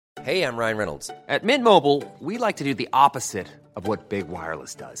Hey, I'm Ryan Reynolds. At Mint Mobile, we like to do the opposite of what Big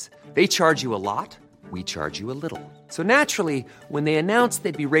Wireless does. They charge you a lot, we charge you a little. So naturally, when they announced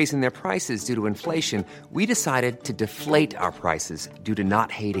they'd be raising their prices due to inflation, we decided to deflate our prices due to not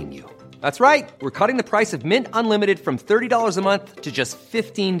hating you. That's right. We're cutting the price of Mint Unlimited from $30 a month to just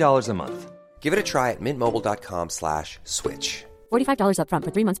 $15 a month. Give it a try at mintmobile.com/switch. $45 up front for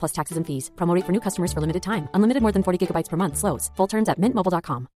 3 months plus taxes and fees. Promo rate for new customers for limited time. Unlimited more than 40 gigabytes per month. Slows full terms at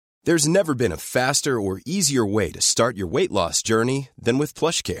mintmobile.com. There's never been a faster or easier way to start your weight loss journey than with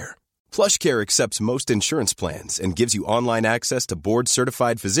PlushCare. PlushCare accepts most insurance plans and gives you online access to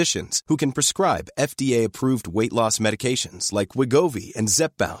board-certified physicians who can prescribe FDA-approved weight loss medications like Wegovy and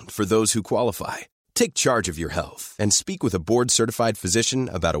Zepbound for those who qualify. Take charge of your health and speak with a board-certified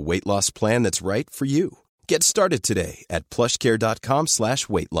physician about a weight loss plan that's right for you. Get started today at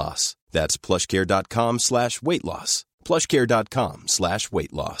plushcare.com/weight loss. That's plushcare.com/weight loss.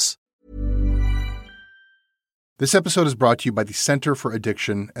 plushcare.com/weight loss. This episode is brought to you by the Center for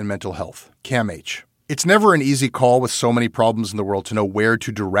Addiction and Mental Health, CAMH. It's never an easy call with so many problems in the world to know where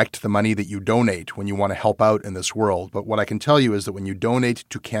to direct the money that you donate when you want to help out in this world. But what I can tell you is that when you donate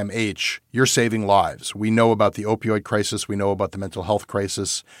to CAMH, you're saving lives. We know about the opioid crisis. We know about the mental health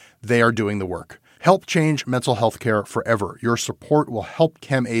crisis. They are doing the work. Help change mental health care forever. Your support will help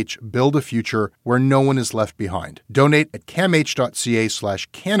CAMH build a future where no one is left behind. Donate at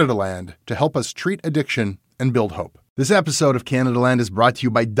camh.ca/Canadaland to help us treat addiction and build hope. This episode of Canadaland is brought to you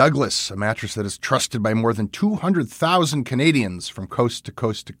by Douglas, a mattress that is trusted by more than 200,000 Canadians from coast to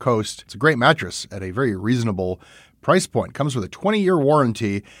coast to coast. It's a great mattress at a very reasonable price point. Comes with a 20-year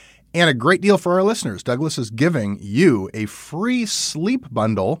warranty and a great deal for our listeners. Douglas is giving you a free sleep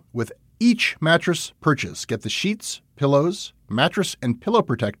bundle with each mattress purchase. Get the sheets, pillows, mattress, and pillow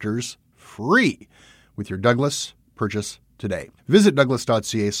protectors free with your Douglas purchase today. Visit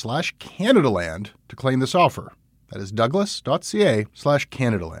douglas.ca/Canadaland to claim this offer. That is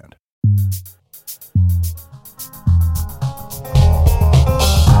douglas.ca/Canadaland.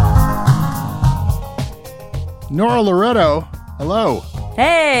 Nora Loretto, hello.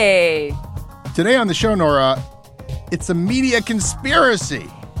 Hey! Today on the show, Nora, it's a media conspiracy.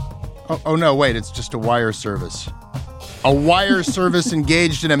 Oh, no, wait, it's just a wire service. A wire service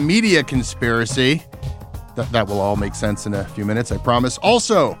engaged in a media conspiracy. That will all make sense in a few minutes, I promise.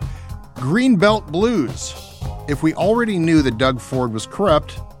 Also, Greenbelt Blues. If we already knew that Doug Ford was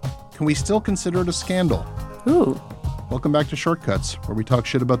corrupt, can we still consider it a scandal? Ooh. Welcome back to Shortcuts, where we talk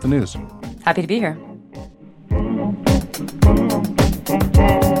shit about the news. Happy to be here.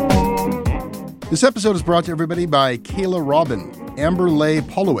 This episode is brought to everybody by Kayla Robin, Amber Leigh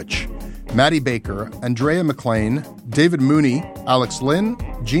Polowich, Maddie Baker, Andrea McLean, David Mooney, Alex Lynn,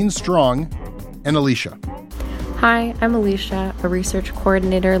 Jean Strong, and Alicia. Hi, I'm Alicia, a research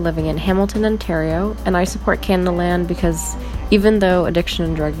coordinator living in Hamilton, Ontario, and I support Canadaland because even though addiction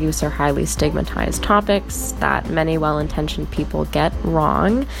and drug use are highly stigmatized topics that many well-intentioned people get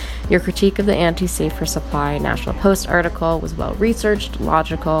wrong, your critique of the Anti-Safer Supply National Post article was well-researched,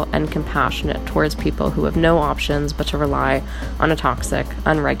 logical, and compassionate towards people who have no options but to rely on a toxic,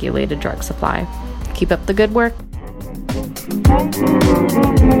 unregulated drug supply. Keep up the good work.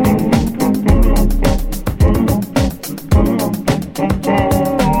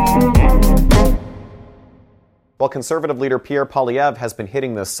 Well, Conservative leader Pierre has been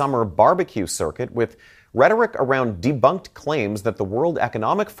hitting the summer barbecue circuit with rhetoric around debunked claims that the World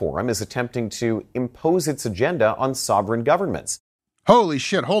Economic Forum is attempting to impose its agenda on sovereign governments. Holy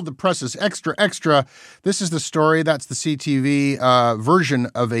shit, hold the presses, extra, extra. This is the story. That's the CTV version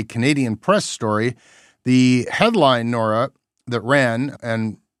of a Canadian press story. The headline, Nora, that ran,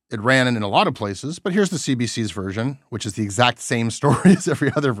 and it ran in a lot of places, but here's the CBC's version, which is the exact same story as every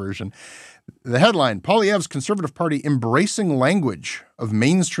other version. The headline, Poilievre's Conservative Party embracing language of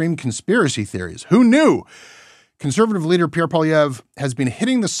mainstream conspiracy theories. Who knew? Conservative leader Pierre Poilievre has been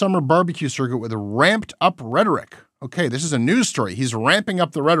hitting the summer barbecue circuit with a ramped-up rhetoric. Okay, this is a news story. He's ramping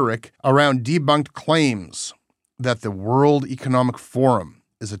up the rhetoric around debunked claims that the World Economic Forum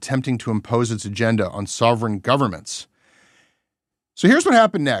is attempting to impose its agenda on sovereign governments. So here's what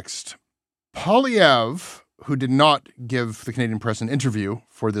happened next. Poilievre, who did not give the Canadian press an interview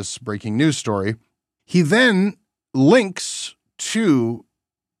for this breaking news story, he then links to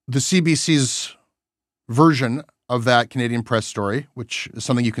the CBC's version of that Canadian press story, which is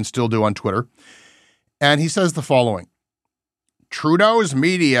something you can still do on Twitter. And he says the following: Trudeau's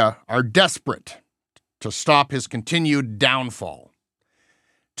media are desperate to stop his continued downfall.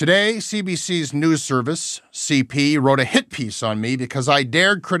 Today, CBC's news service, CP, wrote a hit piece on me because I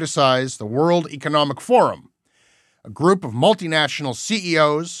dared criticize the World Economic Forum. a group of multinational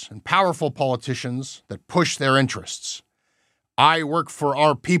CEOs and powerful politicians that push their interests. I work for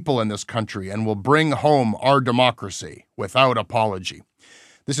our people in this country and will bring home our democracy without apology.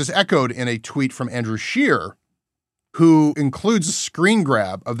 This is echoed in a tweet from Andrew Scheer, who includes a screen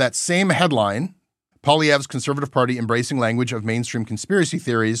grab of that same headline, Poilievre's Conservative Party embracing language of mainstream conspiracy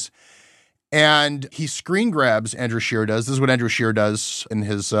theories. And he screen grabs, Andrew Scheer does. This is what Andrew Scheer does in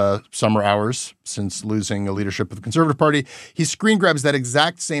his summer hours since losing the leadership of the Conservative Party. He screen grabs that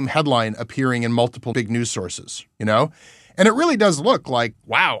exact same headline appearing in multiple big news sources, you know? And it really does look like,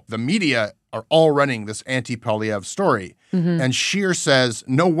 wow, the media are all running this anti-Poilievre story. Mm-hmm. And Scheer says,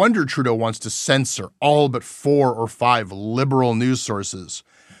 no wonder Trudeau wants to censor all but 4 or 5 liberal news sources.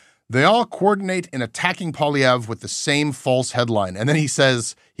 They all coordinate in attacking Poilievre with the same false headline. And then he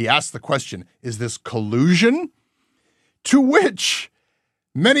says, he asks the question, is this collusion? To which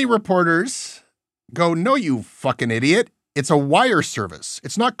many reporters go, no, you fucking idiot. It's a wire service.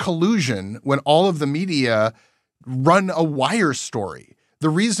 It's not collusion when all of the media run a wire story. The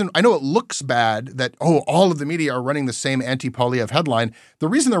reason, I know it looks bad that, all of the media are running the same anti-Poilievre headline. The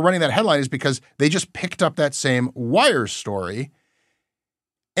reason they're running that headline is because they just picked up that same wire story.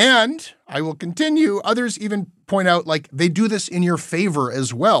 And I will continue. Others even point out, like, they do this in your favor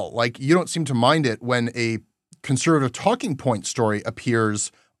as well. Like, you don't seem to mind it when a conservative talking point story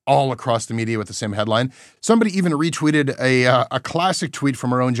appears all across the media with the same headline. Somebody even retweeted a classic tweet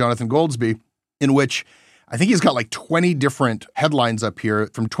from our own Jonathan Goldsby, in which I think he's got like 20 different headlines up here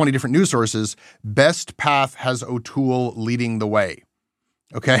from 20 different news sources. Best path has O'Toole leading the way.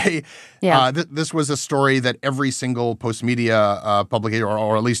 Okay. Yeah. This was a story that every single Postmedia publication,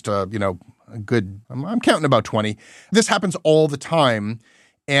 or at least, a good, I'm counting about 20. This happens all the time.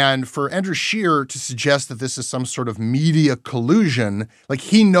 And for Andrew Scheer to suggest that this is some sort of media collusion, like,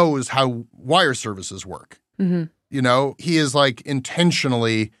 he knows how wire services work. Mm-hmm. You know, he is like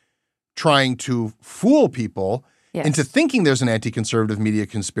intentionally trying to fool people into thinking there's an anti-conservative media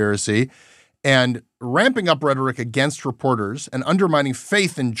conspiracy and ramping up rhetoric against reporters and undermining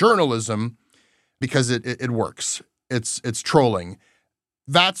faith in journalism because it works. It's trolling.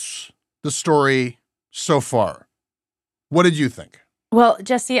 That's the story so far. What did you think? Well,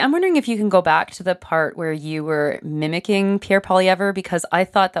 Jesse, I'm wondering if you can go back to the part where you were mimicking Pierre Poilievre, because I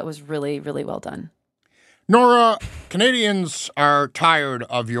thought that was really, really well done. Nora, Canadians are tired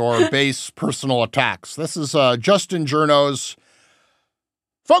of your base personal attacks. This is Justin Journo's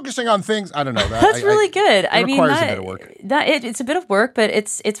focusing on things. I don't know. That's really good. It requires a bit of work. It's a bit of work, but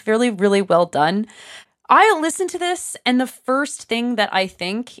it's really, really well done. I listen to this, and the first thing that I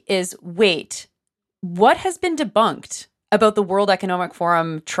think is, wait, what has been debunked about the World Economic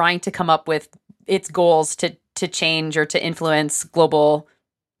Forum trying to come up with its goals to change or to influence global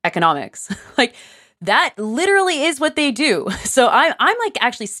economics? Like, that literally is what they do. So I'm like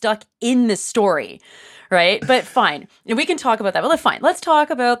actually stuck in the story, right? But fine. And we can talk about that. Well, fine. Let's talk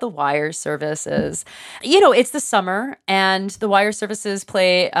about the wire services. It's the summer, and the wire services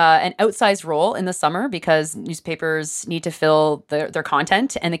play an outsized role in the summer because newspapers need to fill their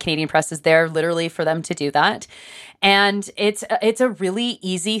content, and the Canadian press is there literally for them to do that. And it's a really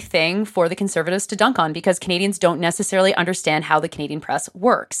easy thing for the Conservatives to dunk on because Canadians don't necessarily understand how the Canadian press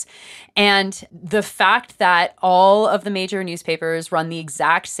works. And the fact that all of the major newspapers run the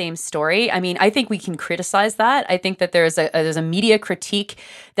exact same story, I mean, I think we can criticize that. I think that there's a media critique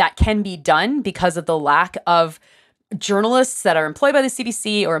that can be done because of the lack of journalists that are employed by the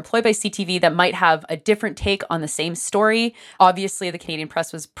CBC or employed by CTV that might have a different take on the same story. Obviously, the Canadian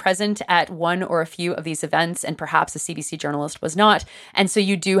press was present at one or a few of these events, and perhaps a CBC journalist was not. And so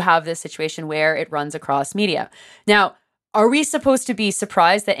you do have this situation where it runs across media. Now, are we supposed to be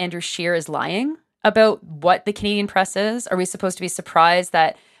surprised that Andrew Scheer is lying about what the Canadian press is? Are we supposed to be surprised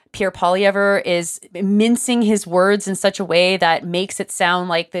that Pierre Poilievre is mincing his words in such a way that makes it sound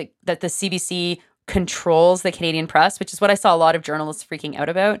like that the CBC controls the Canadian press, which is what I saw a lot of journalists freaking out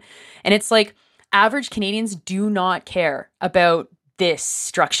about? And it's like, average Canadians do not care about this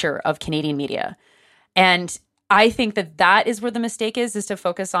structure of Canadian media. And I think that is where the mistake is to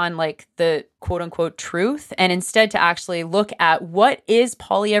focus on like the quote unquote truth, and instead to actually look at what is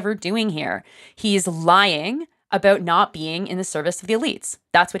Poilievre doing here. He's lying about not being in the service of the elites.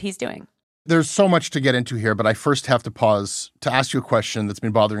 That's what he's doing. There's so much to get into here, but I first have to pause to ask you a question that's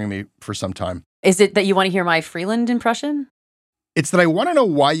been bothering me for some time. Is it that you want to hear my Freeland impression? It's that I want to know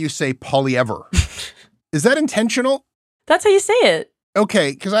why you say Poilievre. Is that intentional? That's how you say it.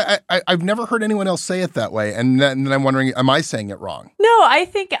 Okay, because I've never heard anyone else say it that way, and then I'm wondering, am I saying it wrong? No, I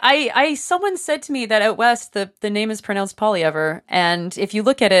think someone said to me that out west the name is pronounced Poilievre, and if you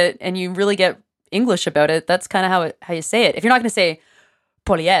look at it and you really get English about it, that's kind of how you say it. If you're not going to say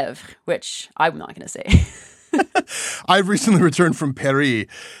Polyev, which I'm not going to say. I've recently returned from Paris,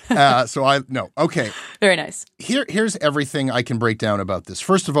 okay. Very nice. Here's everything I can break down about this.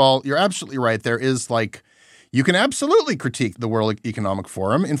 First of all, you're absolutely right. There is you can absolutely critique the World Economic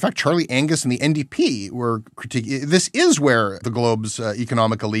Forum. In fact, Charlie Angus and the NDP were critiquing. This is where the globe's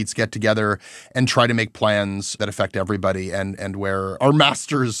economic elites get together and try to make plans that affect everybody, and where our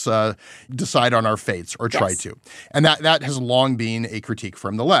masters decide on our fates or try to. And that has long been a critique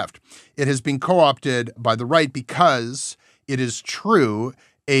from the left. It has been co-opted by the right because it is true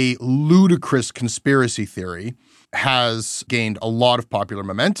a ludicrous conspiracy theory has gained a lot of popular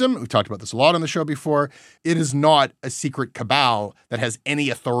momentum. We've talked about this a lot on the show before. It is not a secret cabal that has any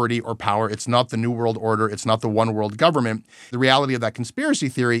authority or power. It's not the New World Order. It's not the one world government. The reality of that conspiracy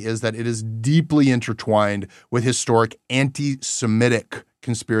theory is that it is deeply intertwined with historic anti-Semitic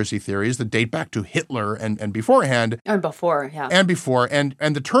conspiracy theories that date back to Hitler and beforehand. And before, yeah. And before. And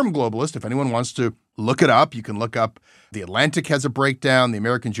the term globalist, if anyone wants to look it up, you can look up The Atlantic has a breakdown. The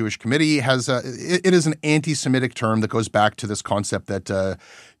American Jewish Committee has it is an anti-Semitic term that goes back to this concept that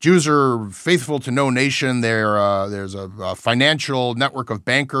Jews are faithful to no nation. There's a financial network of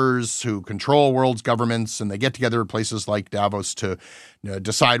bankers who control world's governments, and they get together at places like Davos to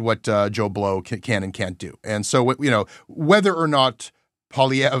decide what Joe Blow can and can't do. And so, whether or not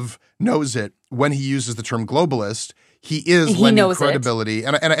Polyev knows it, when he uses the term globalist, he is lending credibility,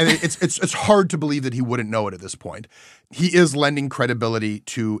 and it's hard to believe that he wouldn't know it at this point. He is lending credibility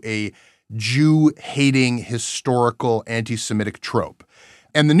to a Jew-hating historical anti-Semitic trope.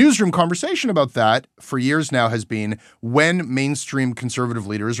 And the newsroom conversation about that for years now has been when mainstream conservative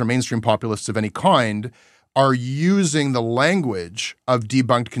leaders or mainstream populists of any kind are using the language of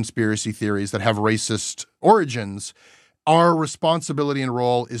debunked conspiracy theories that have racist origins, our responsibility and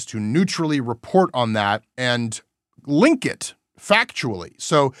role is to neutrally report on that and link it factually.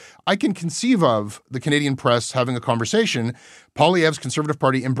 So I can conceive of the Canadian press having a conversation, Poilievre's Conservative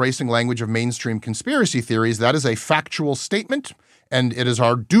Party embracing language of mainstream conspiracy theories. That is a factual statement, and it is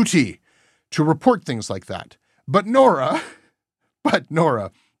our duty to report things like that. But Nora,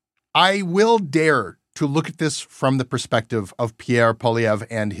 I will dare to look at this from the perspective of Pierre Poilievre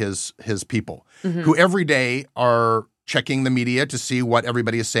and his people, who every day are checking the media to see what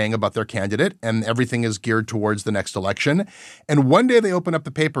everybody is saying about their candidate, and everything is geared towards the next election. And one day they open up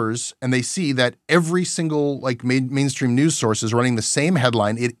the papers and they see that every single mainstream news source is running the same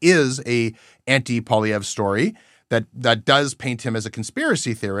headline. It is a anti-Poilievre story that does paint him as a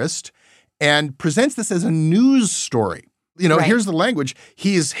conspiracy theorist and presents this as a news story. Right. Here's the language.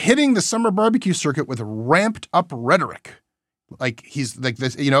 He is hitting the summer barbecue circuit with ramped up rhetoric. Like he's like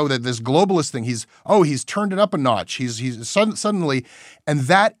this, this globalist thing. He's turned it up a notch. He's suddenly, and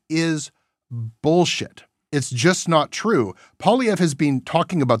that is bullshit. It's just not true. Poilievre has been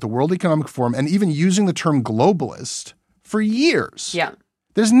talking about the World Economic Forum and even using the term globalist for years. Yeah.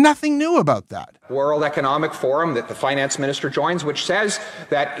 There's nothing new about that. World Economic Forum that the finance minister joins, which says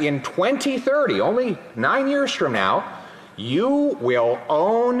that in 2030, only 9 years from now, you will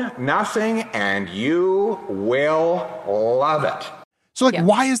own nothing and you will love it. So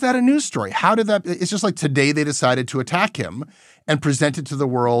why is that a news story? How did that? It's just like today they decided to attack him and present it to the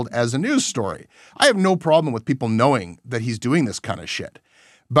world as a news story. I have no problem with people knowing that he's doing this kind of shit.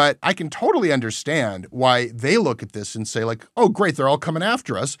 But I can totally understand why they look at this and say oh, great, they're all coming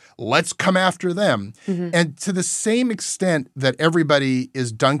after us. Let's come after them. And to the same extent that everybody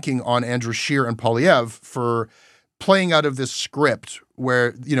is dunking on Andrew Scheer and Poilievre for playing out of this script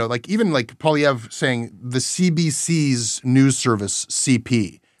where, even Poilievre saying the CBC's news service,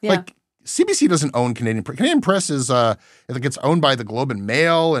 CP. Yeah. CBC doesn't own Canadian Press. Canadian Press is, it's owned by the Globe and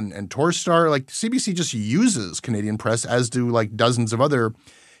Mail and Torstar. CBC just uses Canadian Press, as do dozens of other.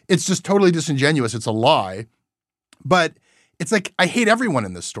 It's just totally disingenuous. It's a lie. But it's I hate everyone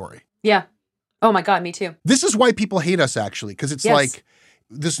in this story. Yeah. Oh my God, me too. This is why people hate us, actually, because it's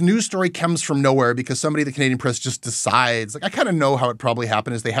this news story comes from nowhere because somebody at the Canadian Press just decides. I kind of know how it probably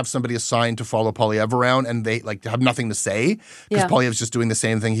happened is they have somebody assigned to follow Poilievre around and they have nothing to say because Poilievre's just doing the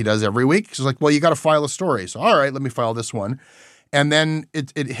same thing he does every week. She's well, you got to file a story. So, all right, let me file this one. And then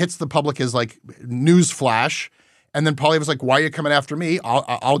it hits the public as news flash. And then Poilievre's why are you coming after me?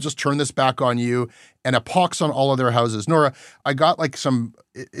 I'll just turn this back on you. And a pox on all of their houses. Nora, I got some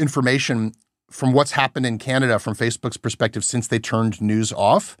information from what's happened in Canada from Facebook's perspective since they turned news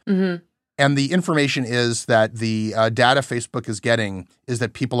off. And the information is that the data Facebook is getting is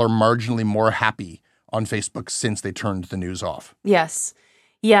that people are marginally more happy on Facebook since they turned the news off. Yes.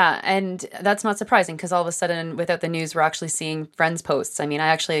 Yeah, and that's not surprising because all of a sudden, without the news, we're actually seeing friends' posts. I mean,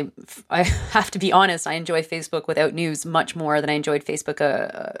 I have to be honest, I enjoy Facebook without news much more than I enjoyed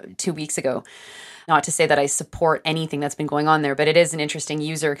Facebook 2 weeks ago. Not to say that I support anything that's been going on there, but it is an interesting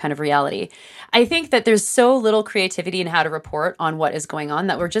user kind of reality. I think that there's so little creativity in how to report on what is going on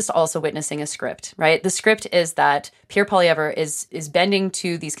that we're just also witnessing a script, right? The script is that Pierre Poilievre is bending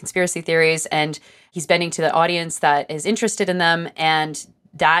to these conspiracy theories, and he's bending to the audience that is interested in them, and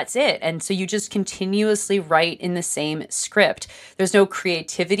that's it. And so you just continuously write in the same script. There's no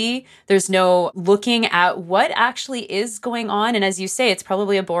creativity. There's no looking at what actually is going on. And as you say, it's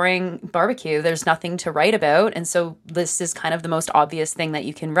probably a boring barbecue. There's nothing to write about. And so this is kind of the most obvious thing that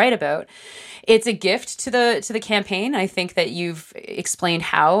you can write about. It's a gift to the campaign. I think that you've explained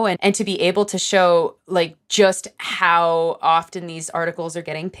how, and to be able to show like just how often these articles are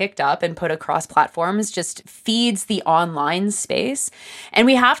getting picked up and put across platforms just feeds the online space. And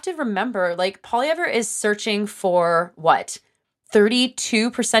we have to remember, like, Poilievre is searching for what?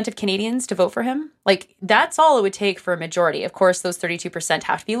 32% of Canadians to vote for him? Like, that's all it would take for a majority. Of course, those 32%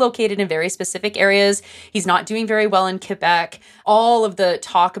 have to be located in very specific areas. He's not doing very well in Quebec. All of the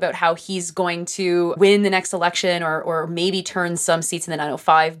talk about how he's going to win the next election or maybe turn some seats in the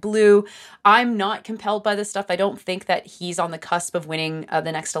 905 blue. I'm not compelled by this stuff. I don't think that he's on the cusp of winning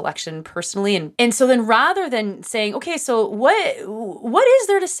the next election personally. And so then rather than saying, okay, so what is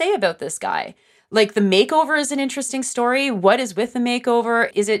there to say about this guy? Like, the makeover is an interesting story. What is with the makeover?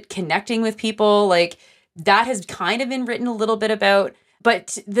 Is it connecting with people? Like, that has kind of been written a little bit about.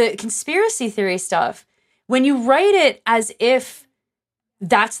 But the conspiracy theory stuff, when you write it as if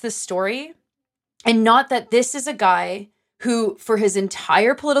that's the story, and not that this is a guy who, for his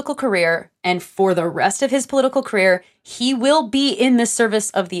entire political career and for the rest of his political career, he will be in the service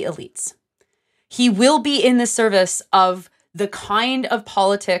of the elites. He will be in the service of the kind of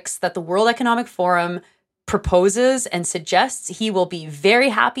politics that the World Economic Forum proposes and suggests. He will be very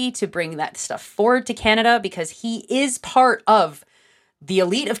happy to bring that stuff forward to Canada because he is part of the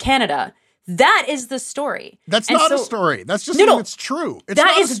elite of Canada. That is the story. That's not a story. That's just something that's true. It's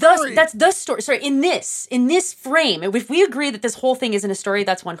not a story. That's the story. Sorry, in this frame, if we agree that this whole thing isn't a story,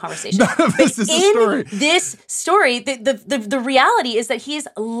 that's one conversation. None of this is a story. In this story, the reality is that he is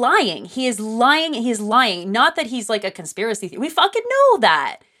lying. He is lying. He is lying. Not that he's like a conspiracy theory. We fucking know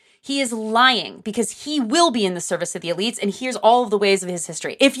that. He is lying because he will be in the service of the elites, and here's all of the ways of his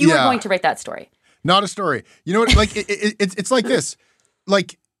history. If you were going to write that story. Not a story. You know what? Like, it's like this.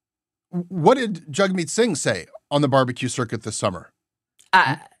 Like, what did Jagmeet Singh say on the barbecue circuit this summer?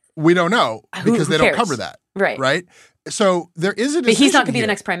 We don't know because they don't cover that. Right? So there is a decision. But he's not going to be the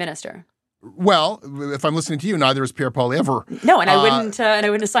next prime minister. Well, if I'm listening to you, neither is Pierre Poilievre. No, and I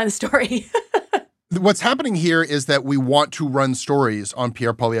wouldn't assign the story. What's happening here is that we want to run stories on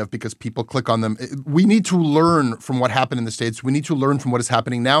Pierre Poilievre because people click on them. We need to learn from what happened in the States. We need to learn from what is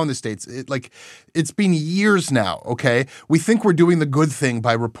happening now in the States. It's been years now, okay? We think we're doing the good thing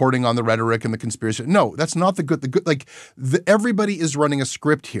by reporting on the rhetoric and the conspiracy. No, that's not the good. Everybody is running a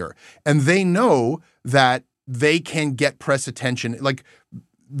script here, and they know that they can get press attention. Like,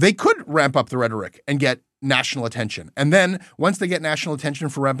 they could ramp up the rhetoric and get national attention. And then once they get national attention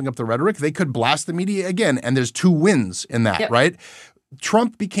for ramping up the rhetoric, they could blast the media again. And there's two wins in that, right?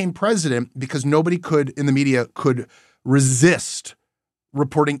 Trump became president because nobody in the media could resist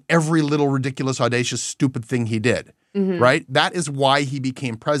reporting every little ridiculous, audacious, stupid thing he did, right? That is why he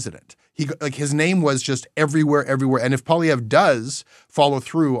became president. His name was just everywhere. And if Poilievre does follow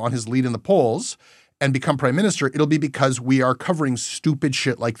through on his lead in the polls and become prime minister, it'll be because we are covering stupid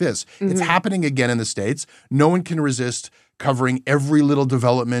shit like this. It's happening again in the States. No one can resist covering every little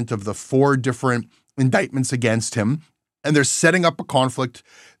development of the 4 different indictments against him. And they're setting up a conflict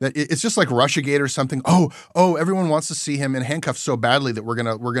that it's just like Russiagate or something. Oh, everyone wants to see him in handcuffs so badly that we're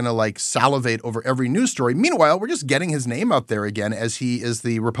gonna like salivate over every news story. Meanwhile, we're just getting his name out there again as he is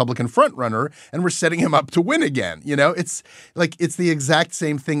the Republican frontrunner, and we're setting him up to win again. You know, it's the exact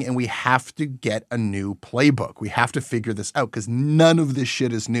same thing, and we have to get a new playbook. We have to figure this out because none of this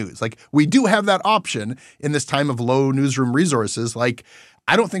shit is news. Like, we do have that option in this time of low newsroom resources. Like,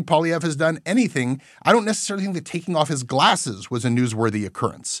 I don't think Poilievre has done anything. I don't necessarily think that taking off his glasses was a newsworthy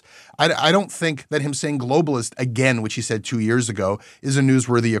occurrence. I don't think that him saying globalist again, which he said 2 years ago, is a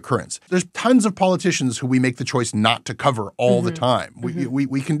newsworthy occurrence. There's tons of politicians who we make the choice not to cover all the time.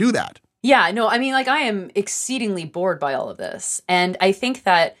 We can do that. Yeah, no, I mean, like, I am exceedingly bored by all of this. And I think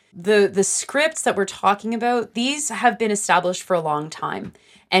that the scripts that we're talking about, these have been established for a long time.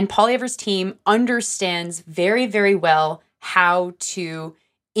 And Poilievre's team understands very, very well how to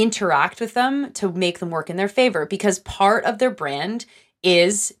interact with them to make them work in their favor, because part of their brand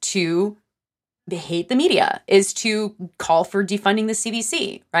is to hate the media, is to call for defunding the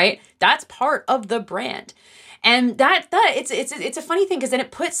CBC, right? That's part of the brand. And that it's a funny thing, because then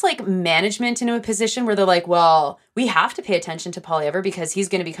it puts like management into a position where they're like, well, we have to pay attention to Poilievre because he's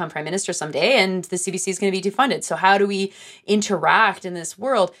going to become prime minister someday and the CBC is going to be defunded. So how do we interact in this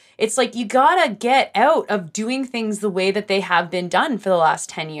world? It's like, you got to get out of doing things the way that they have been done for the last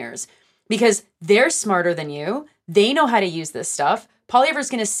 10 years, because they're smarter than you. They know how to use this stuff. Poilievre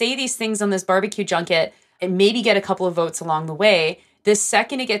is going to say these things on this barbecue junket and maybe get a couple of votes along the way. The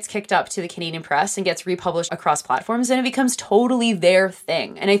second it gets kicked up to the Canadian press and gets republished across platforms, then it becomes totally their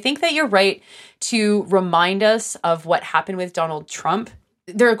thing. And I think that you're right to remind us of what happened with Donald Trump.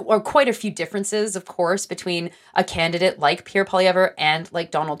 There are quite a few differences, of course, between a candidate like Pierre Poilievre and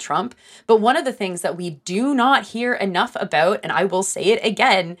like Donald Trump. But one of the things that we do not hear enough about, and I will say it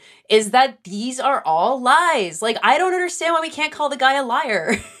again, is that these are all lies. Like, I don't understand why we can't call the guy a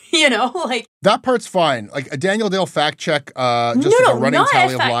liar. You know, like, that part's fine. Like a Daniel Dale fact check, just as a running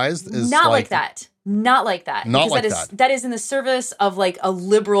tally of lies is not like that. Not like that. Not because like that. That is in the service of like a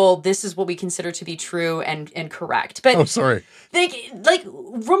liberal, this is what we consider to be true and correct. But sorry. Like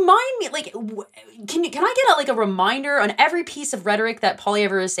remind me, like, can I get a reminder on every piece of rhetoric that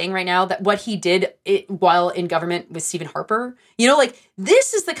Poilievre is saying right now, that what he did while in government with Stephen Harper? You know, like,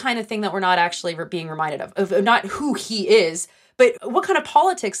 this is the kind of thing that we're not actually being reminded of not who he is, but what kind of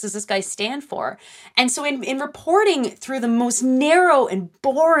politics does this guy stand for? And so in reporting through the most narrow and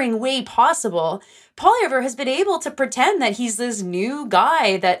boring way possible, Poilievre has been able to pretend that he's this new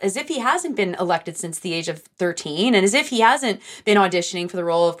guy, that as if he hasn't been elected since the age of 13, and as if he hasn't been auditioning for the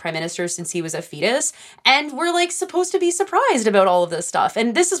role of prime minister since he was a fetus. And we're like supposed to be surprised about all of this stuff.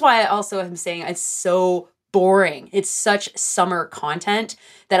 And this is why I also am saying it's so boring. It's such summer content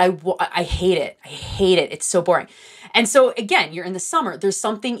that I hate it. I hate it. It's so boring. And so again, you're in the summer. There's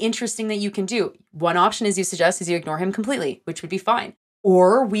something interesting that you can do. One option, as you suggest, is you ignore him completely, which would be fine.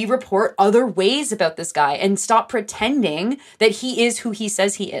 Or we report other ways about this guy and stop pretending that he is who he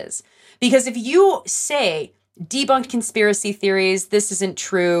says he is. Because if you say, debunked conspiracy theories, this isn't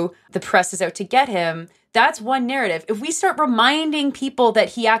true, the press is out to get him, that's one narrative. If we start reminding people that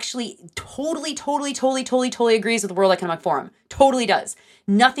he actually totally agrees with the World Economic Forum, totally does.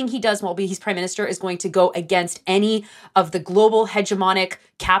 Nothing he does while he's prime minister is going to go against any of the global hegemonic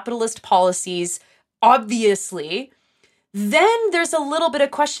capitalist policies, obviously, then there's a little bit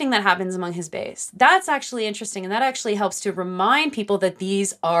of questioning that happens among his base. That's actually interesting, and that actually helps to remind people that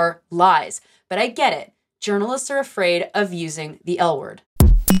these are lies. But I get it. Journalists are afraid of using the L word.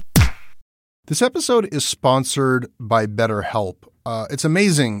 This episode is sponsored by BetterHelp. It's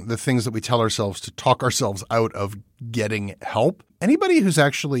amazing the things that we tell ourselves to talk ourselves out of getting help. Anybody who's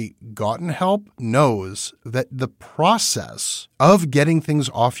actually gotten help knows that the process of getting things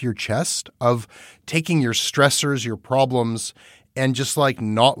off your chest, of taking your stressors, your problems, and just like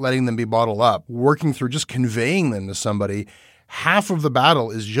not letting them be bottled up, working through just conveying them to somebody, half of the battle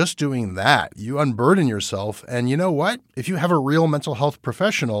is just doing that. You unburden yourself. And you know what? If you have a real mental health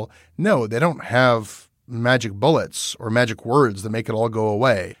professional, no, they don't have magic bullets or magic words that make it all go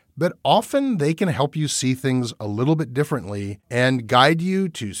away. But often they can help you see things a little bit differently and guide you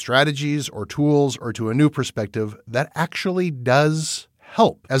to strategies or tools or to a new perspective that actually does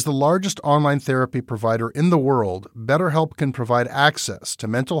help. As the largest online therapy provider in the world, BetterHelp can provide access to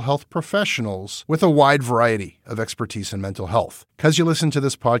mental health professionals with a wide variety of expertise in mental health. Because you listen to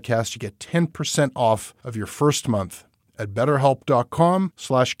this podcast, you get 10% off of your first month at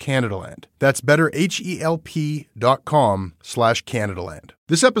betterhelp.com/Canadaland. That's betterhelp.com/Canadaland.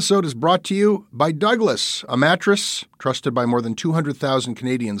 This episode is brought to you by Douglas, a mattress trusted by more than 200,000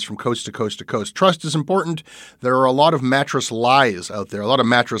 Canadians from coast to coast to coast. Trust is important. There are a lot of mattress lies out there, a lot of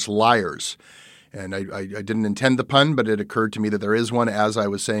mattress liars. And I didn't intend the pun, but it occurred to me that there is one as I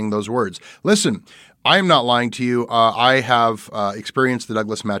was saying those words. Listen, I am not lying to you. I have experienced the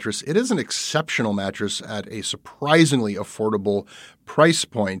Douglas mattress. It is an exceptional mattress at a surprisingly affordable price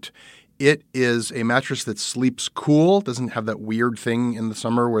point. It is a mattress that sleeps cool, doesn't have that weird thing in the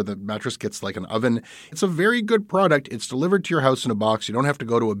summer where the mattress gets like an oven. It's a very good product. It's delivered to your house in a box. You don't have to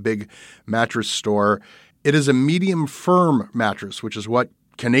go to a big mattress store. It is a medium firm mattress, which is what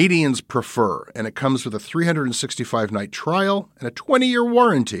Canadians prefer, and it comes with a 365-night trial and a 20-year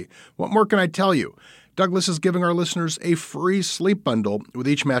warranty. What more can I tell you? Douglas is giving our listeners a free sleep bundle with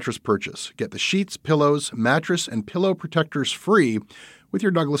each mattress purchase. Get the sheets, pillows, mattress, and pillow protectors free with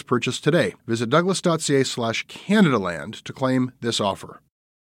your Douglas purchase today. Visit douglas.ca/Canadaland to claim this offer.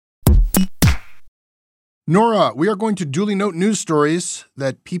 Nora, we are going to duly note news stories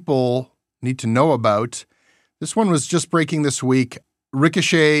that people need to know about. This one was just breaking this week.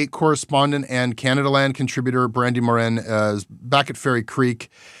 Ricochet correspondent and Canadaland contributor Brandy Morin is back at Fairy Creek.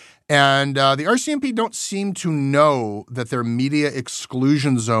 And the RCMP don't seem to know that their media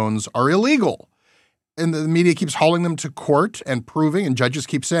exclusion zones are illegal. And the media keeps hauling them to court and proving, and judges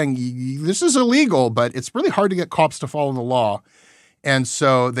keep saying, this is illegal, but it's really hard to get cops to follow the law. And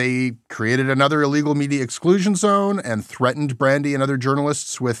so they created another illegal media exclusion zone and threatened Brandy and other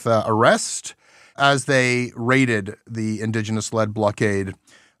journalists with arrest as they raided the Indigenous-led blockade,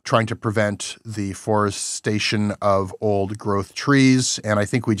 trying to prevent the forestation of old growth trees. And I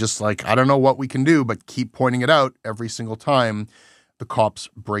think we just I don't know what we can do, but keep pointing it out every single time the cops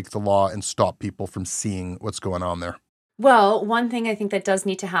break the law and stop people from seeing what's going on there. Well, one thing I think that does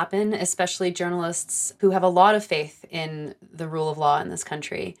need to happen, especially journalists who have a lot of faith in the rule of law in this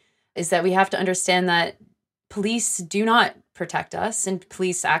country, is that we have to understand that police do not protect us, and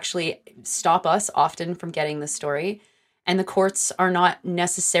police actually stop us often from getting the story. And the courts are not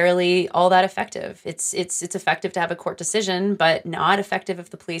necessarily all that effective. It's effective to have a court decision, but not effective if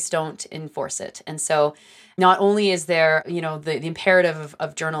the police don't enforce it. And so not only is there, the imperative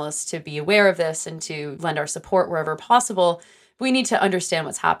of journalists to be aware of this and to lend our support wherever possible, we need to understand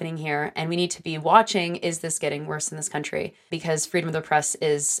what's happening here, and we need to be watching, is this getting worse in this country? Because freedom of the press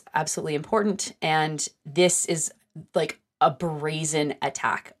is absolutely important, and this is like a brazen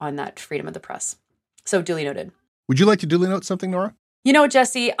attack on that freedom of the press. So duly noted. Would you like to duly note something, Nora?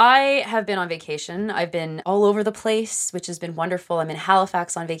 Jesse, I have been on vacation. I've been all over the place, which has been wonderful. I'm in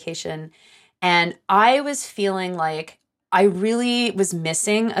Halifax on vacation. And I was feeling like I really was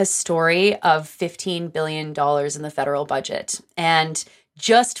missing a story of $15 billion in the federal budget. And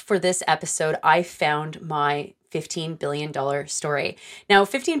just for this episode, I found my $15 billion story. Now,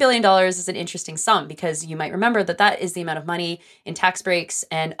 $15 billion is an interesting sum because you might remember that is the amount of money in tax breaks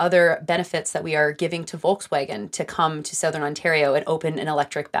and other benefits that we are giving to Volkswagen to come to Southern Ontario and open an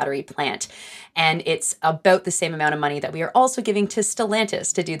electric battery plant. And it's about the same amount of money that we are also giving to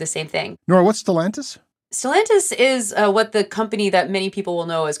Stellantis to do the same thing. Nora, what's Stellantis? Stellantis is what the company that many people will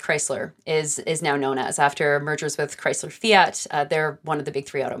know as Chrysler is now known as after mergers with Chrysler Fiat. They're one of the big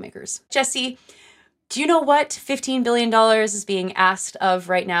three automakers. Jesse, do you know what $15 billion is being asked of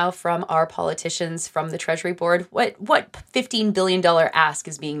right now from our politicians from the Treasury Board? What $15 billion ask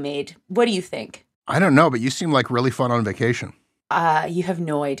is being made? What do you think? I don't know, but you seem like really fun on vacation. You have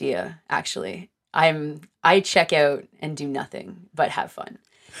no idea, actually. I check out and do nothing but have fun.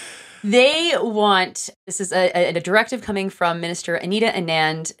 They want, this is a directive coming from Minister Anita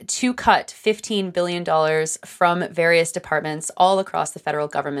Anand, to cut $15 billion from various departments all across the federal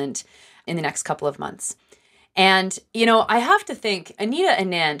government in the next couple of months. And, I have to think, Anita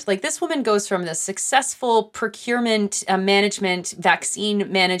Anand, this woman goes from the successful procurement management,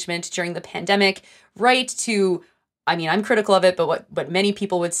 vaccine management during the pandemic, right to, I'm critical of it, but what many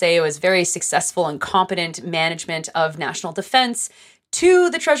people would say was very successful and competent management of national defense, to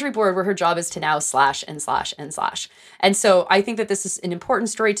the Treasury Board, where her job is to now slash and slash and slash. And so I think that this is an important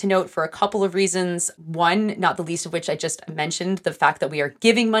story to note for a couple of reasons. One, not the least of which I just mentioned, the fact that we are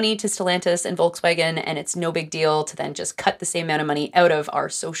giving money to Stellantis and Volkswagen, and it's no big deal to then just cut the same amount of money out of our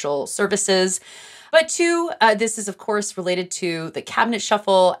social services. But two, this is, of course, related to the cabinet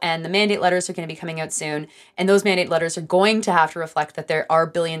shuffle, and the mandate letters are going to be coming out soon. And those mandate letters are going to have to reflect that there are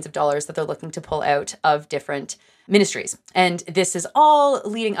billions of dollars that they're looking to pull out of different ministries. And this is all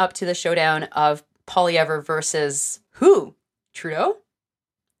leading up to the showdown of Poilievre versus who? Trudeau?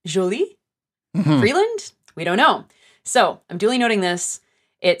 Joly? Freeland? We don't know. So I'm duly noting this.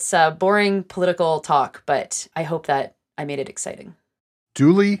 It's boring political talk, but I hope that I made it exciting.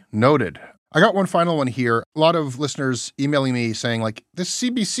 Duly noted. I got one final one here. A lot of listeners emailing me saying, this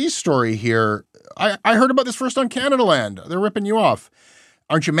CBC story here, I heard about this first on Canadaland. They're ripping you off.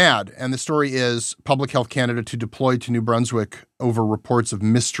 Aren't you mad? And the story is Public Health Canada to deploy to New Brunswick over reports of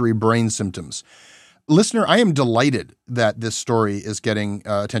mystery brain symptoms. Listener, I am delighted that this story is getting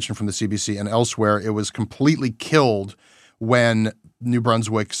attention from the CBC and elsewhere. It was completely killed when New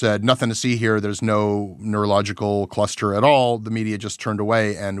Brunswick said, nothing to see here. There's no neurological cluster at all. The media just turned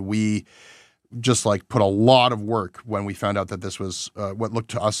away, and we just put a lot of work when we found out that this was what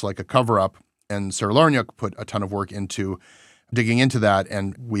looked to us like a cover-up. And Sarah Lorniuk put a ton of work into digging into that,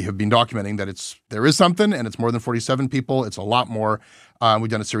 and we have been documenting that there is something, and it's more than 47 people. It's a lot more. We've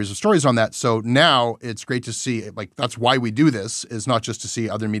done a series of stories on that. So now it's great to see, that's why we do this, is not just to see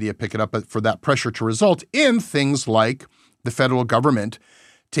other media pick it up, but for that pressure to result in things like the federal government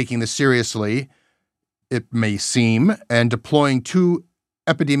taking this seriously, it may seem, and deploying 2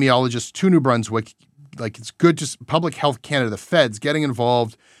 epidemiologists to New Brunswick. It's good to Public Health Canada, the feds, getting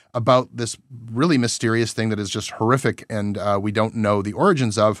involved, about this really mysterious thing that is just horrific and we don't know the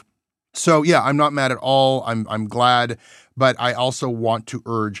origins of. So yeah, I'm not mad at all. I'm glad, but I also want to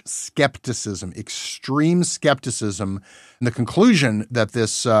urge skepticism, extreme skepticism, and the conclusion that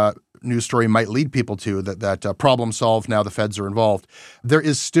this news story might lead people to, that problem solved, now the feds are involved. There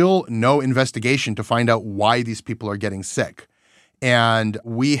is still no investigation to find out why these people are getting sick. And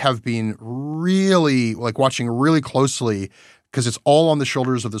we have been really watching really closely because it's all on the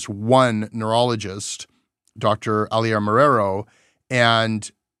shoulders of this one neurologist, Dr. Alier Marrero,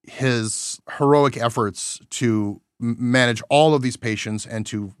 and his heroic efforts to manage all of these patients and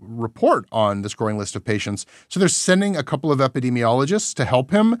to report on this growing list of patients. So they're sending a couple of epidemiologists to help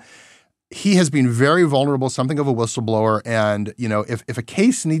him. He has been very vulnerable, something of a whistleblower. And, if a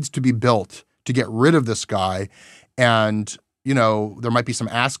case needs to be built to get rid of this guy, and, there might be some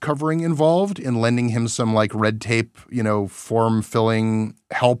ass covering involved in lending him some red tape, form filling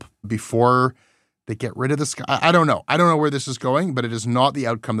help before they get rid of this guy. I don't know. I don't know where this is going, but it is not the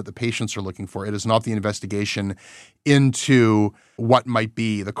outcome that the patients are looking for. It is not the investigation into what might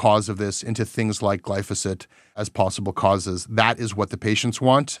be the cause of this, into things like glyphosate as possible causes. That is what the patients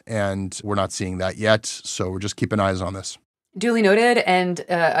want, and we're not seeing that yet. So we're just keeping eyes on this. Duly noted. And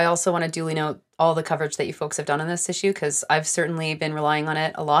I also want to duly note all the coverage that you folks have done on this issue, because I've certainly been relying on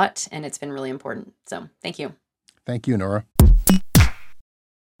it a lot, and it's been really important. So thank you. Thank you, Nora.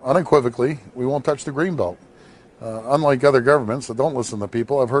 Unequivocally, we won't touch the Greenbelt. Unlike other governments that don't listen to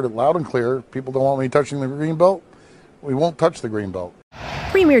people, I've heard it loud and clear. People don't want me touching the Greenbelt. We won't touch the Greenbelt.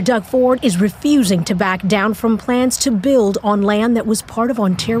 Premier Doug Ford is refusing to back down from plans to build on land that was part of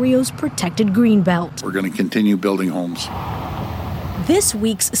Ontario's protected Greenbelt. We're going to continue building homes. This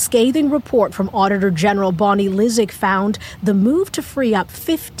week's scathing report from Auditor General Bonnie Lysyk found the move to free up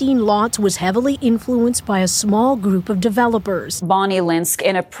 15 lots was heavily influenced by a small group of developers. Bonnie Lysyk,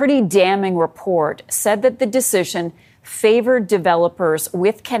 in a pretty damning report, said that the decision favored developers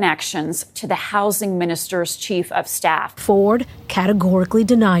with connections to the housing minister's chief of staff. Ford categorically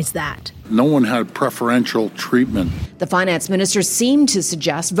denies that. No one had preferential treatment. The finance minister seemed to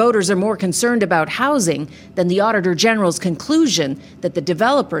suggest voters are more concerned about housing than the Auditor General's conclusion that the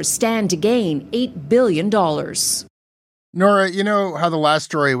developers stand to gain $8 billion. Nora, you know how the last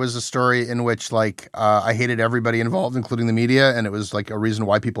story was a story in which, I hated everybody involved, including the media, and it was a reason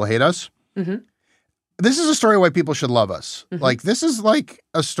why people hate us? Mm-hmm. This is a story why people should love us. Mm-hmm. This is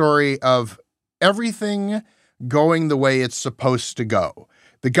a story of everything going the way it's supposed to go.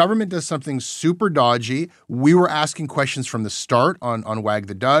 The government does something super dodgy. We were asking questions from the start on Wag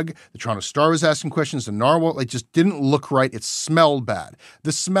the Dug. The Toronto Star was asking questions. The Narwhal, it just didn't look right. It smelled bad.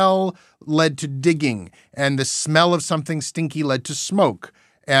 The smell led to digging, and the smell of something stinky led to smoke.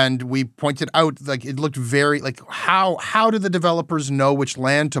 And we pointed out, it looked very, how did the developers know which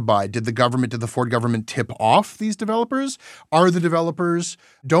land to buy? Did the Ford government tip off these developers? Are the developers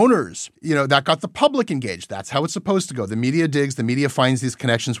donors? That got the public engaged. That's how it's supposed to go. The media digs, the media finds these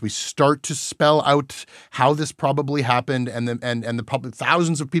connections. We start to spell out how this probably happened, and the public,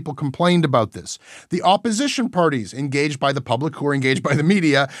 thousands of people complained about this. The opposition parties engaged by the public, who are engaged by the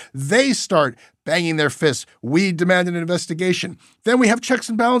media, they start banging their fists. We demand an investigation. Then we have checks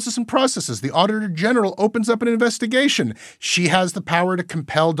and balances and processes. The Auditor General opens up an investigation. She has the power to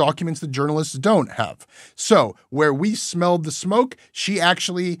compel documents that journalists don't have. So where we smelled the smoke, she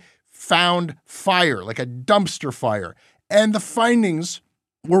actually found fire, like a dumpster fire. And the findings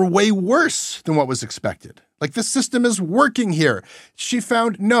were way worse than what was expected. The system is working here. She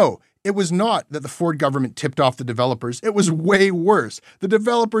found, no, it was not that the Ford government tipped off the developers. It was way worse. The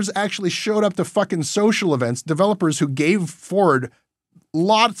developers actually showed up to fucking social events. Developers who gave Ford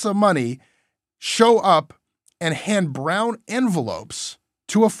lots of money show up and hand brown envelopes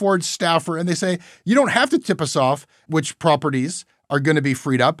to a Ford staffer, and they say, you don't have to tip us off which properties are going to be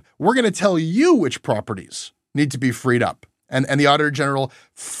freed up. We're going to tell you which properties need to be freed up. And the Auditor General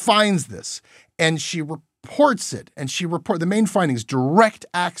finds this, and she reports it, and the main findings: direct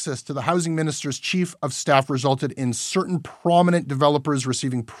access to the housing minister's chief of staff resulted in certain prominent developers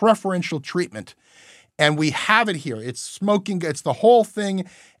receiving preferential treatment. And we have it here. It's smoking, it's the whole thing.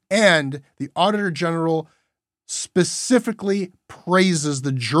 And the Auditor General specifically praises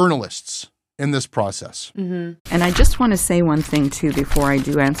the journalists in this process. Mm-hmm. And I just want to say one thing, too, before I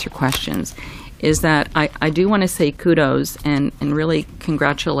do answer questions, is that I do want to say kudos and really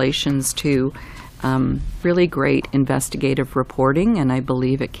congratulations to really great investigative reporting, and I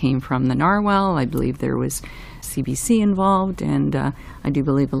believe it came from the Narwhal. I believe there was CBC involved, and I do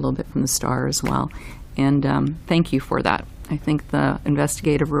believe a little bit from the Star as well. And thank you for that. I think the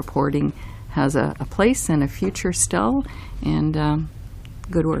investigative reporting has a place and a future still, and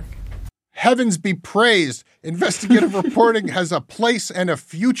Good work. Heavens be praised. Investigative reporting has a place and a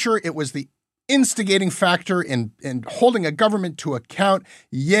future. It was the instigating factor in holding a government to account.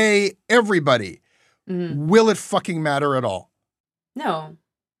 Yay, everybody. Will it fucking matter at all? No.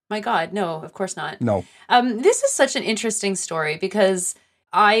 My God, no, of course not. No. This is such an interesting story because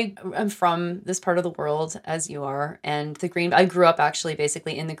I am from this part of the world, as you are, and I grew up actually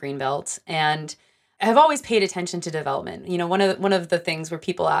basically in the Greenbelt, and I've always paid attention to development. You know, one of the things where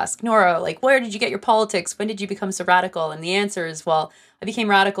people ask, Nora, like, where did you get your politics? When did you become so radical? And the answer is, well, I became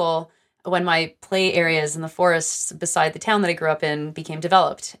radical when my play areas in the forests beside the town that I grew up in became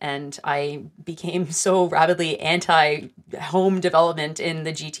developed, and I became so rabidly anti-home development in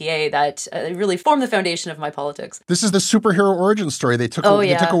the GTA that it really formed the foundation of my politics. This is the superhero origin story. They took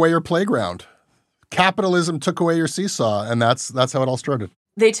away your playground. Capitalism took away your seesaw, and that's how it all started.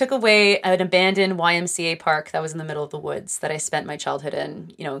 They took away an abandoned YMCA park that was in the middle of the woods that I spent my childhood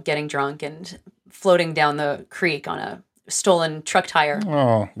in, you know, getting drunk and floating down the creek on a stolen truck tire.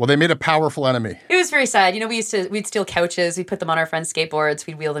 Oh, well, they made a powerful enemy. It was very sad. You know, we'd steal couches, we'd put them on our friends' skateboards,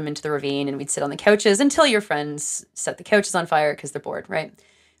 we'd wheel them into the ravine, and we'd sit on the couches until your friends set the couches on fire because they're bored, right?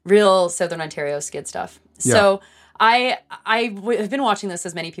 Real Southern Ontario skid stuff. Yeah. So I have been watching this,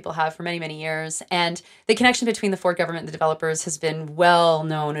 as many people have, for many, many years, and the connection between the Ford government and the developers has been well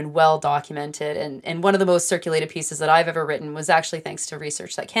known and well documented, and one of the most circulated pieces that I've ever written was actually thanks to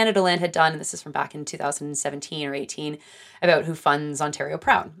research that Canada Land had done, and this is from back in 2017 or 18, about who funds Ontario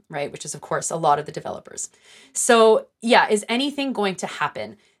Proud, right, which is, of course, a lot of the developers. So, yeah, is anything going to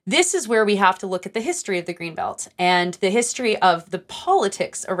happen? This is where we have to look at the history of the Greenbelt and the history of the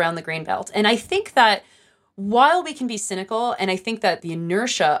politics around the Greenbelt, and I think that while we can be cynical, and I think that the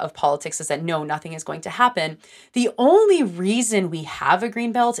inertia of politics is that no, nothing is going to happen, the only reason we have a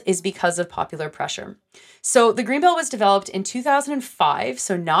Greenbelt is because of popular pressure. So the Greenbelt was developed in 2005,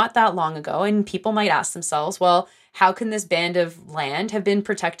 so not that long ago, and people might ask themselves, well, how can this band of land have been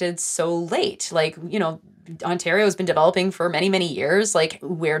protected so late? Like, you know, Ontario has been developing for many, many years. Like,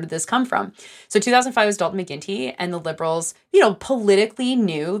 where did this come from? So 2005 was Dalton McGuinty, and the Liberals, you know, politically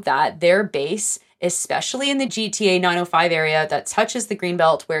knew that their base, especially in the GTA 905 area that touches the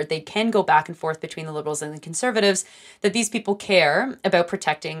Greenbelt, where they can go back and forth between the Liberals and the Conservatives, that these people care about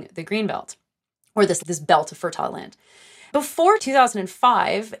protecting the Greenbelt, or this belt of fertile land. Before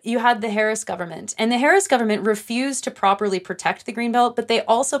 2005, you had the Harris government, and the Harris government refused to properly protect the Greenbelt, but they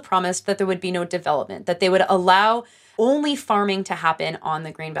also promised that there would be no development, that they would allow only farming to happen on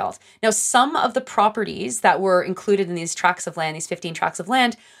the Greenbelt. Now, some of the properties that were included in these tracts of land, these 15 tracts of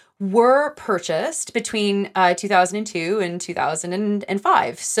land, were purchased between 2002 and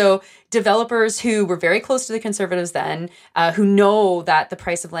 2005. So developers who were very close to the Conservatives then, who know that the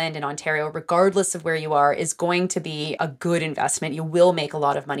price of land in Ontario, regardless of where you are, is going to be a good investment. You will make a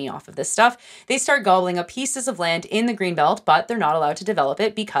lot of money off of this stuff. They start gobbling up pieces of land in the Greenbelt, but they're not allowed to develop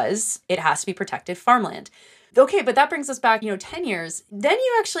it because it has to be protected farmland. Okay, but that brings us back, 10 years. Then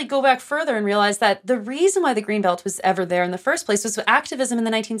you actually go back further and realize that the reason why the Greenbelt was ever there in the first place was activism in the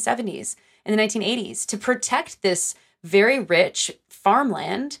 1970s and the 1980s to protect this very rich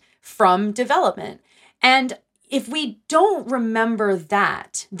farmland from development. And if we don't remember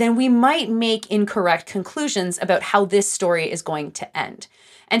that, then we might make incorrect conclusions about how this story is going to end.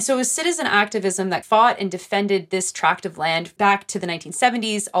 And so it was citizen activism that fought and defended this tract of land back to the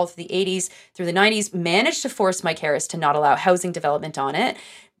 1970s, all through the 80s, through the 90s, managed to force Mike Harris to not allow housing development on it,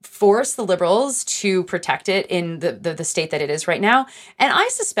 force the Liberals to protect it in the state that it is right now. And I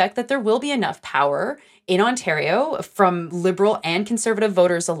suspect that there will be enough power in Ontario from Liberal and Conservative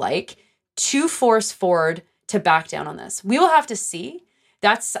voters alike to force Ford to back down on this. We will have to see.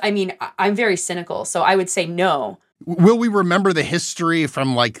 I'm very cynical, so I would say no. Will we remember the history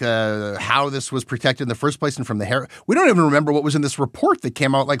from how this was protected in the first place and from the hair? We don't even remember what was in this report that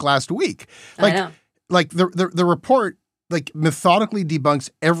came out last week. I know. The report methodically debunks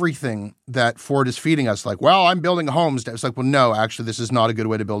everything that Ford is feeding us. I'm building homes. It's well, no, actually, this is not a good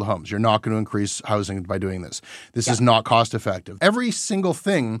way to build homes. You're not going to increase housing by doing this. This is not cost effective. Every single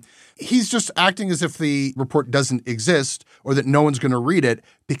thing, he's just acting as if the report doesn't exist or that no one's going to read it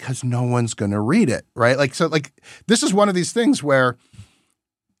because no one's going to read it, right? This is one of these things where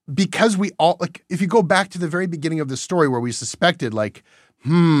because we all, if you go back to the very beginning of the story where we suspected,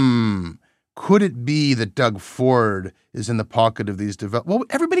 could it be that Doug Ford is in the pocket of these developers? Well,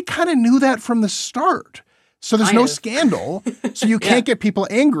 everybody kind of knew that from the start. So there's no scandal. So you can't get people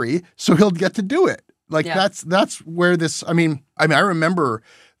angry. So he'll get to do it. That's where this. I remember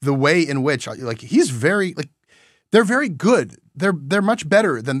the way in which he's very they're very good. They're much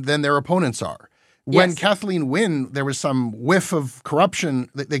better than their opponents are. When Kathleen Wynne, there was some whiff of corruption,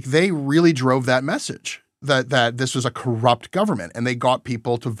 they really drove that message that this was a corrupt government, and they got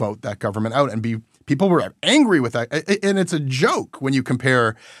people to vote that government out, and people were angry with that. And it's a joke when you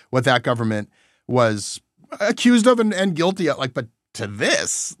compare what that government was accused of and guilty of, but to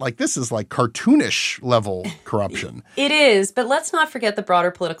this is like cartoonish level corruption. It is, but let's not forget the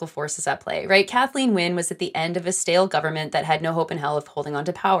broader political forces at play, right? Kathleen Wynne was at the end of a stale government that had no hope in hell of holding on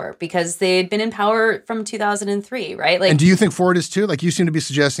to power because they'd been in power from 2003, right? And do you think Ford is too? You seem to be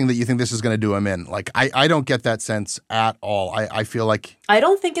suggesting that you think this is going to do him in. I don't get that sense at all. I feel like... I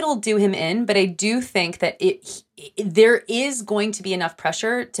don't think it'll do him in, but I do think that there is going to be enough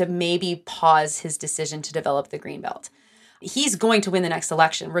pressure to maybe pause his decision to develop the Greenbelt. He's going to win the next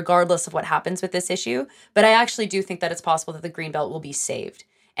election, regardless of what happens with this issue. But I actually do think that it's possible that the Greenbelt will be saved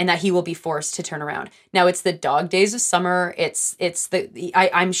and that he will be forced to turn around. Now, it's the dog days of summer.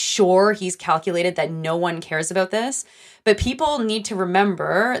 I'm sure he's calculated that no one cares about this. But people need to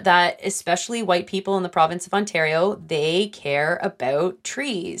remember that, especially white people in the province of Ontario, they care about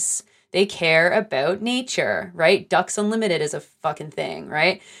trees. They care about nature, right? Ducks Unlimited is a fucking thing,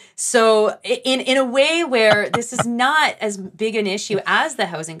 right? So in a way where this is not as big an issue as the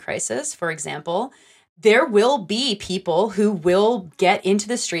housing crisis, for example, there will be people who will get into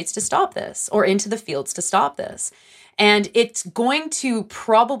the streets to stop this or into the fields to stop this. And it's going to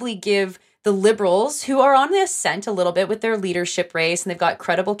probably give the Liberals, who are on the ascent a little bit with their leadership race, and they've got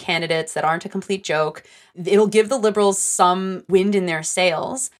credible candidates that aren't a complete joke, it'll give the Liberals some wind in their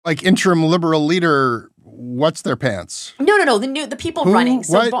sails. Interim Liberal leader, what's their pants? No. The people running.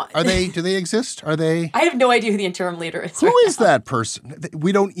 So what? Are they? Do they exist? Are they? I have no idea who the interim leader is. Who is that person?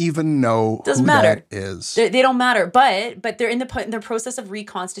 We don't even know who that is. They don't matter, but they're in the process of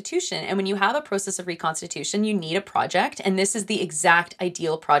reconstitution. And when you have a process of reconstitution, you need a project. And this is the exact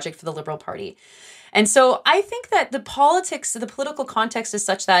ideal project for the Liberal Party. And so I think that the political context is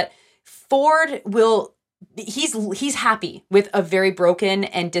such that Ford will... He's happy with a very broken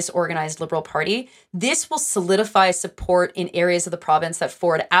and disorganized Liberal Party. This will solidify support in areas of the province that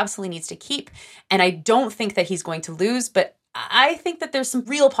Ford absolutely needs to keep. And I don't think that he's going to lose, but I think that there's some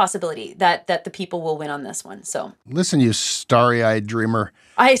real possibility that the people will win on this one. So listen, you starry-eyed dreamer.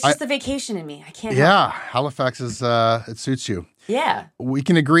 It's just the vacation in me. I can't. Yeah, Halifax is it suits you. Yeah, we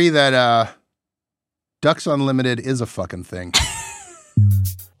can agree that Ducks Unlimited is a fucking thing.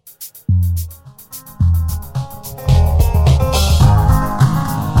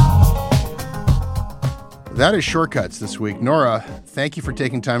 That is Shortcuts this week. Nora, thank you for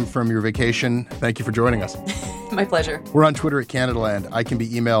taking time from your vacation. Thank you for joining us. My pleasure. We're on Twitter at CanadaLand. I can be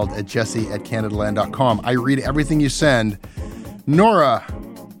emailed at jesse@canadaland.com. I read everything you send. Nora,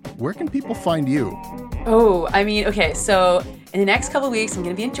 where can people find you? Oh, okay, so in the next couple of weeks, I'm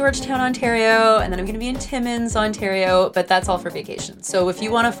going to be in Georgetown, Ontario, and then I'm going to be in Timmins, Ontario, but that's all for vacation. So if you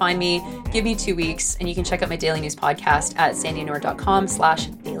want to find me, give me 2 weeks, and you can check out my daily news podcast at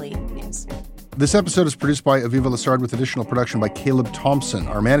sandyandnora.com/dailynews. This episode is produced by Aviva Lessard with additional production by Caleb Thompson.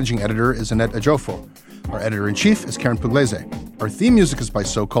 Our managing editor is Annette Ajofo. Our editor-in-chief is Karen Pugliese. Our theme music is by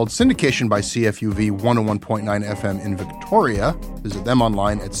So-Called, syndication by CFUV 101.9 FM in Victoria. Visit them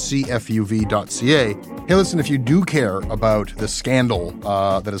online at cfuv.ca. Hey, listen, if you do care about the scandal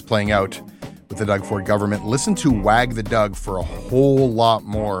that is playing out with the Doug Ford government, listen to Wag the Doug for a whole lot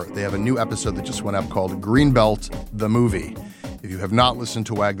more. They have a new episode that just went up called Greenbelt, the Movie. If you have not listened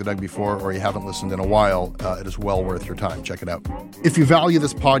to Wag the Doug before, or you haven't listened in a while, it is well worth your time. Check it out. If you value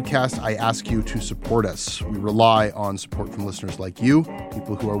this podcast, I ask you to support us. We rely on support from listeners like you,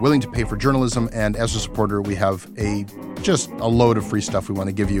 people who are willing to pay for journalism, and as a supporter, we have just a load of free stuff we want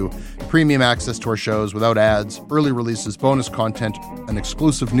to give you. Premium access to our shows without ads, early releases, bonus content, an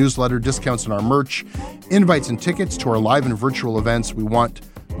exclusive newsletter, discounts on our merch, invites and tickets to our live and virtual events. We want,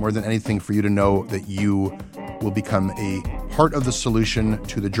 more than anything, for you to know that you will become a part of the solution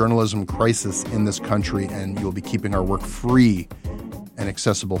to the journalism crisis in this country, and you'll be keeping our work free and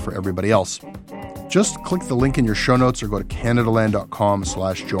accessible for everybody else. Just click the link in your show notes or go to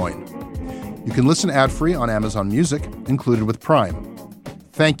canadaland.com/join. You can listen ad-free on Amazon Music, included with Prime.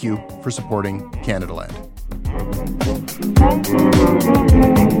 Thank you for supporting Canadaland.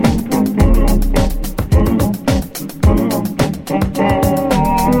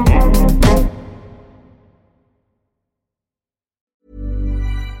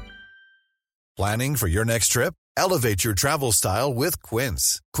 Planning for your next trip? Elevate your travel style with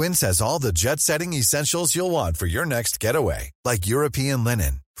Quince. Quince has all the jet-setting essentials you'll want for your next getaway, like European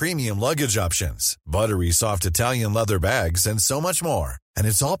linen, premium luggage options, buttery soft Italian leather bags, and so much more. And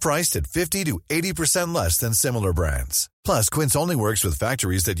it's all priced at 50 to 80% less than similar brands. Plus, Quince only works with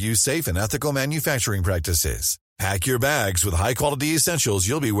factories that use safe and ethical manufacturing practices. Pack your bags with high-quality essentials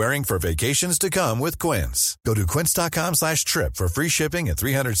you'll be wearing for vacations to come with Quince. Go to quince.com/trip for free shipping and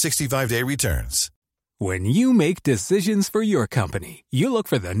 365-day returns. When you make decisions for your company, you look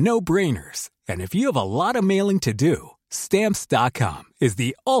for the no-brainers. And if you have a lot of mailing to do, Stamps.com is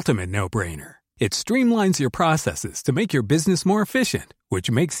the ultimate no-brainer. It streamlines your processes to make your business more efficient, which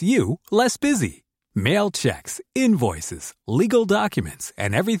makes you less busy. Mail checks, invoices, legal documents,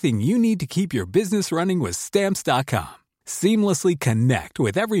 and everything you need to keep your business running with Stamps.com. Seamlessly connect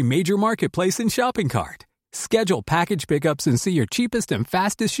with every major marketplace and shopping cart. Schedule package pickups and see your cheapest and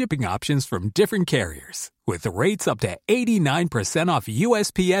fastest shipping options from different carriers, with rates up to 89% off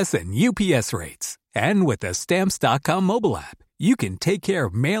USPS and UPS rates. And with the Stamps.com mobile app, you can take care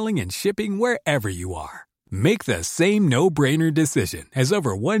of mailing and shipping wherever you are. Make the same no-brainer decision as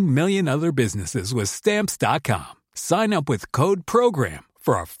over 1 million other businesses with Stamps.com. Sign up with code PROGRAM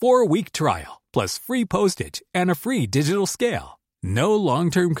for a 4-week trial, plus free postage and a free digital scale. No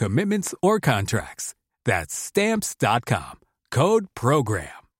long-term commitments or contracts. That's Stamps.com. Code PROGRAM.